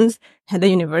Holland at the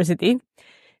university.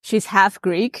 She's half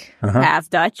Greek, half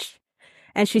Dutch,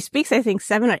 and she speaks, I think,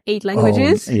 7 or 8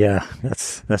 languages. Oh, yeah,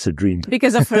 that's a dream.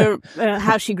 Because of her,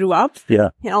 how she grew up.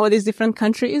 Yeah. In all these different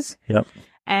countries. Yep.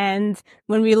 And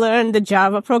when we learned the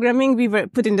Java programming, we were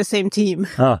put in the same team.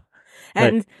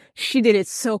 And right. she did it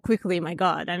so quickly. My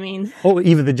God. I mean. Oh,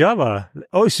 even the Java.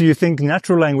 Oh, so you think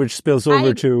natural language spills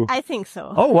over to? I think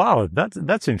so. Oh, wow.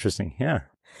 That's interesting. Yeah.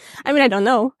 I mean, I don't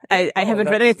know. I haven't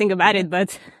read anything about it,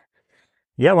 but.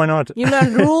 Yeah, why not? You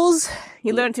learn rules.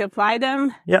 You learn to apply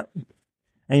them. Yeah.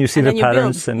 And you see the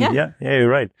patterns. And yeah, you're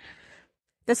right.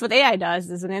 That's what AI does,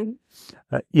 isn't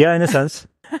it? Yeah, in a sense.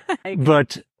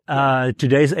 But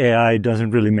today's AI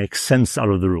doesn't really make sense out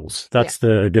of the rules. That's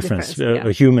the difference.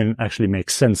 A human actually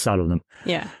makes sense out of them.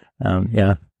 Yeah.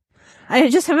 Yeah. I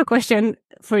just have a question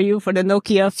for you for the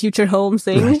Nokia future home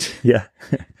thing. Right. Yeah.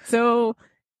 So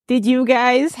did you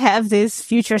guys have this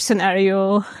future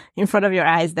scenario in front of your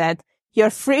eyes that your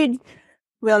fridge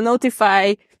will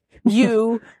notify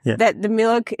you that the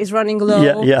milk is running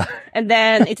low? Yeah. And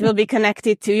then it will be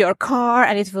connected to your car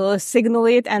and it will signal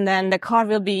it. And then the car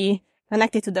will be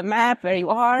connected to the map where you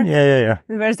are. Yeah.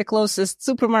 And where's the closest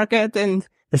supermarket? And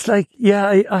it's like,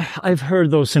 I've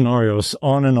heard those scenarios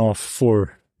on and off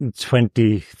for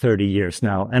 20, 30 years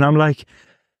now. And I'm like,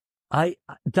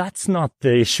 that's not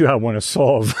the issue I want to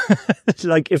solve. It's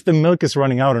like if the milk is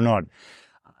running out or not,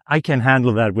 I can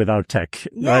handle that without tech,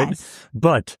 right?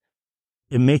 But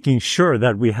in making sure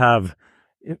that we have,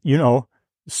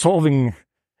 solving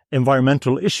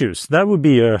environmental issues, that would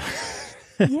be a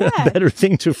better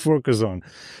thing to focus on.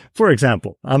 For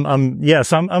example, I'm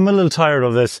a little tired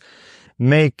of this.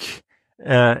 Make,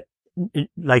 what do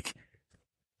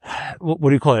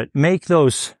you call it? Make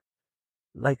those,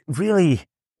 like, really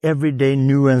everyday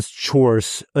nuanced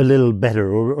chores a little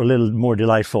better or a little more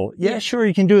delightful. Yeah, sure,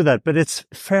 you can do that, but it's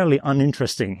fairly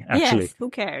uninteresting, actually. Yes, who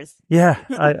cares? Yeah,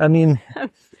 I mean...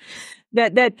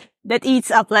 that eats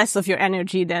up less of your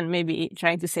energy than maybe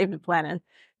trying to save the planet.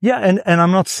 Yeah, and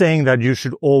I'm not saying that you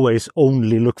should always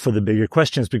only look for the bigger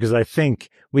questions, because I think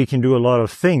we can do a lot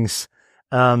of things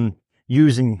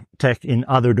using tech in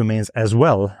other domains as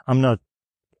well. I'm not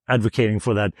advocating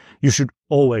for that. You should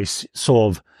always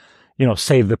solve,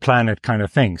 save the planet kind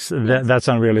of things. That's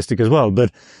unrealistic as well.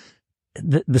 But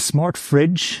the smart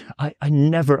fridge, I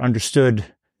never understood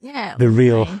the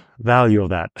real value of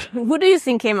that. Who do you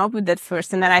think came up with that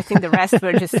first? And then I think the rest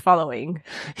were just following.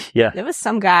 Yeah. There was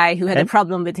some guy who had a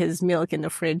problem with his milk in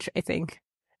the fridge, I think.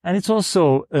 And it's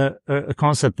also a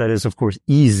concept that is, of course,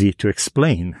 easy to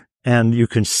explain. And you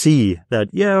can see that,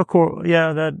 of course,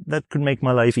 that could make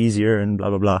my life easier and blah,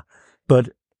 blah, blah. But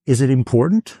is it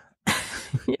important?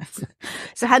 Yes.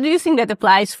 So how do you think that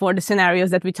applies for the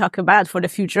scenarios that we talk about for the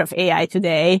future of AI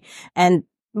today and,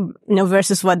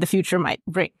 versus what the future might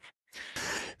bring?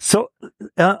 So,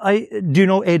 do you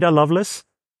know Ada Lovelace?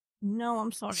 No,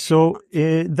 I'm sorry. So,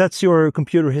 that's your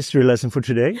computer history lesson for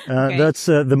today. Okay. That's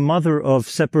the mother of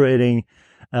separating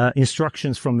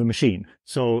instructions from the machine.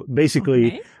 So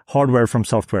basically hardware from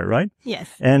software, right? Yes.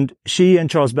 And she and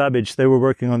Charles Babbage, they were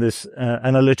working on this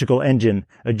analytical engine,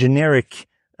 a generic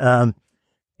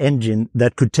engine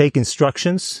that could take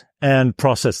instructions and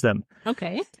process them.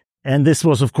 Okay. And this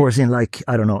was, of course, in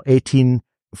 1840,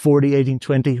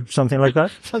 1820, something like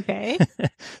that. Okay.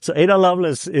 So Ada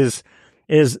Lovelace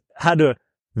had a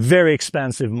very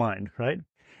expansive mind, right?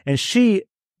 And she,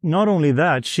 not only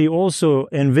that, she also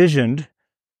envisioned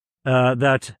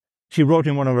that she wrote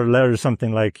in one of her letters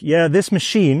something like, this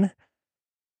machine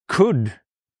could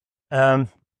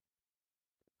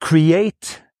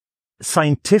create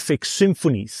scientific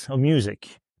symphonies of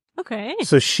music. Okay.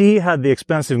 So she had the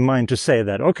expansive mind to say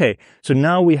that, okay, so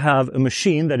now we have a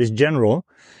machine that is general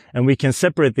and we can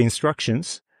separate the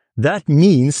instructions. That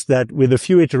means that with a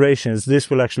few iterations, this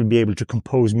will actually be able to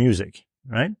compose music,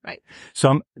 right? Right.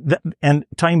 So, and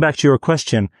tying back to your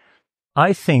question,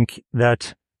 I think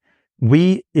that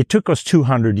it took us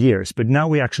 200 years, but now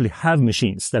we actually have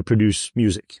machines that produce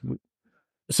music.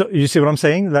 So you see what I'm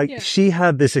saying? She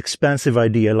had this expansive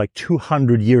idea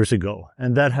 200 years ago,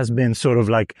 and that has been sort of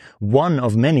one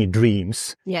of many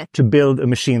dreams to build a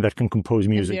machine that can compose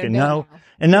music. And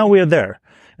now we are there.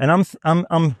 And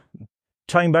I'm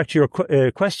tying back to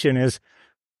your question is,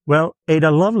 well,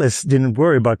 Ada Lovelace didn't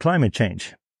worry about climate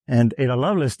change. And Ada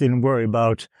Lovelace didn't worry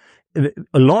about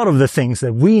a lot of the things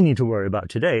that we need to worry about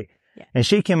today. Yeah. And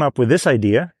she came up with this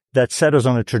idea that set us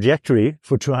on a trajectory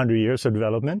for 200 years of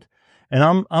development.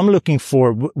 And I'm looking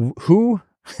for who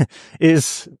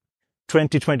is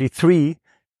 2023,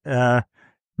 the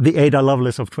Ada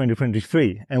Lovelace of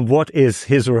 2023, and what is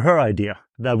his or her idea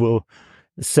that will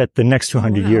set the next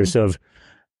 200 years of,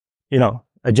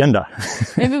 agenda.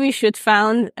 Maybe we should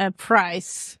found a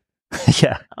prize.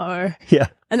 Yeah. Or yeah.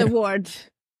 an award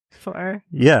for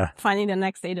finding the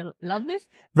next Ada Lovelace.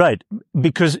 Right.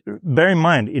 Because bear in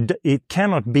mind, it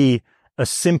cannot be a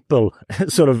simple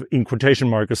sort of, in quotation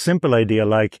mark, a simple idea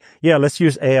like, let's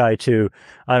use AI to,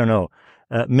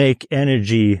 make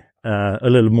energy a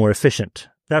little more efficient.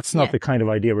 That's not the kind of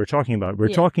idea we're talking about. We're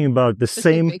talking about the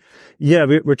same,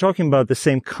 we're talking about the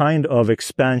same kind of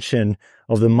expansion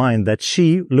of the mind that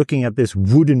she, looking at this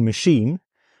wooden machine,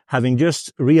 having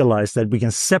just realized that we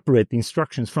can separate the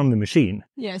instructions from the machine.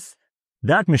 Yes.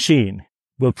 That machine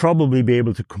will probably be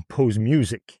able to compose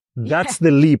music. That's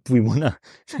the leap we want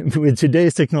to, with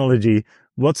today's technology,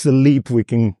 what's the leap we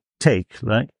can take,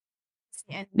 right?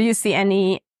 Yeah. Do you see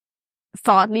any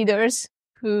thought leaders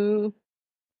who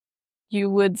you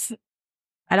would,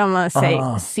 I don't want to say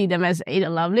see them as Ada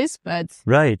Lovelace, but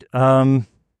right.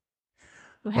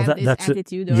 Who have this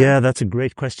attitude? That's a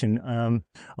great question.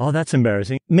 That's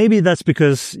embarrassing. Maybe that's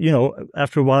because,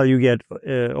 after a while you get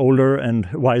older and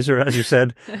wiser, as you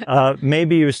said.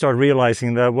 Maybe you start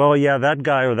realizing that, that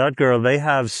guy or that girl, they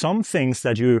have some things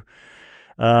that you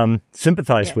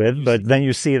sympathize with, but then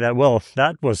you see that,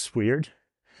 that was weird.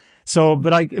 So,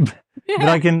 but I can,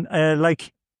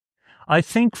 I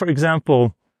think, for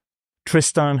example,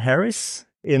 Tristan Harris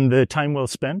in the Time Well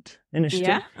Spent initiative.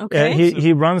 Yeah, okay.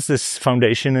 He runs this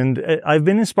foundation, and I've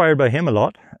been inspired by him a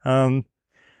lot,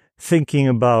 thinking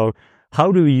about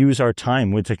how do we use our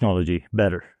time with technology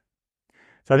better.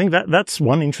 So I think that's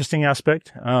one interesting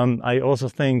aspect. I also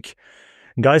think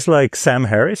guys like Sam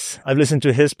Harris, I've listened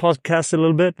to his podcast a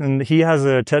little bit, and he has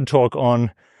a TED Talk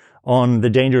on the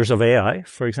dangers of AI,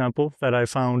 for example, that I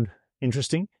found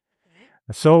interesting.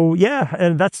 So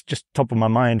and that's just top of my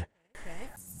mind.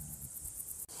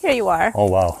 Here you are. Oh,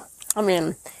 wow. I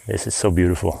mean, this is so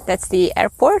beautiful. That's the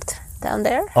airport down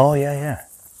there. Oh, yeah.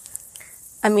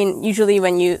 I mean, usually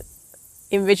when you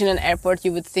envision an airport,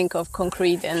 you would think of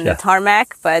concrete and the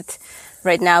tarmac, but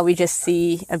right now we just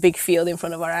see a big field in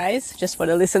front of our eyes, just for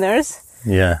the listeners.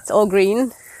 Yeah. It's all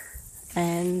green.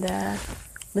 And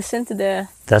listen to the...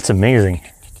 That's amazing.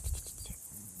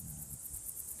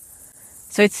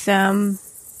 So it's a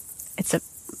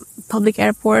public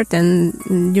airport,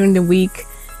 and during the week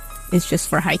it's just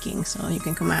for hiking, so you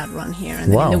can come out, run here,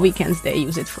 and then in the weekends they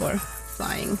use it for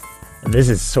flying. This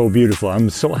is so beautiful. I'm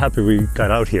so happy we got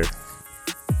out here.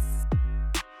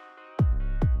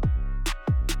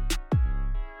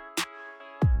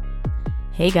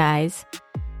 Hey guys,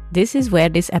 this is where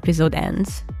this episode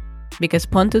ends, because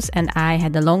Pontus and I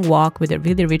had a long walk with a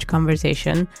really rich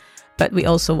conversation, but we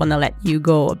also want to let you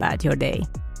go about your day.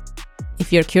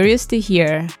 If you're curious to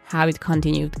hear how it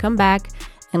continued, come back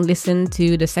and listen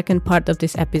to the second part of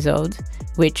this episode,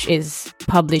 which is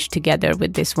published together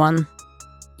with this one.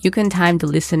 You can time the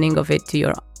listening of it to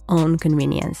your own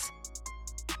convenience.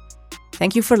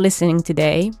 Thank you for listening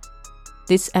today.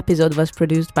 This episode was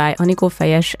produced by Aniko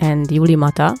Fejes and Juli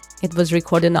Mata. It was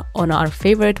recorded on our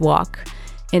favorite walk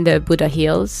in the Buddha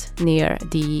Hills near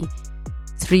the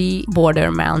Three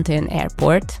Border Mountain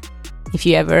Airport. If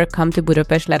you ever come to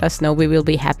Budapest, let us know. We will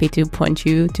be happy to point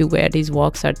you to where these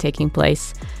walks are taking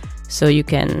place so you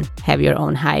can have your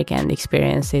own hike and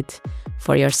experience it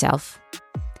for yourself.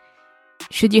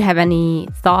 Should you have any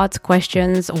thoughts,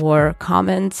 questions, or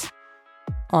comments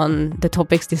on the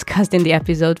topics discussed in the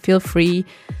episode, feel free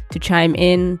to chime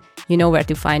in. You know where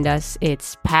to find us.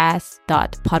 It's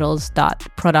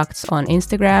path.puddles.products on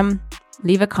Instagram.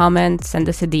 Leave a comment, send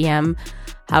us a DM.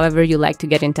 However you like to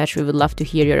get in touch, we would love to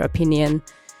hear your opinion.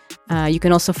 You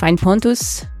can also find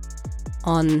Pontus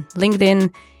on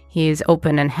LinkedIn. He is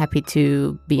open and happy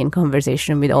to be in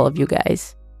conversation with all of you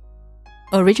guys.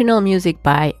 Original music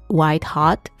by White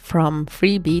Hot from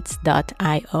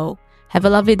freebeats.io. Have a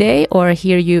lovely day, or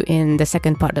hear you in the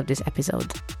second part of this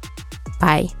episode.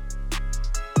 Bye.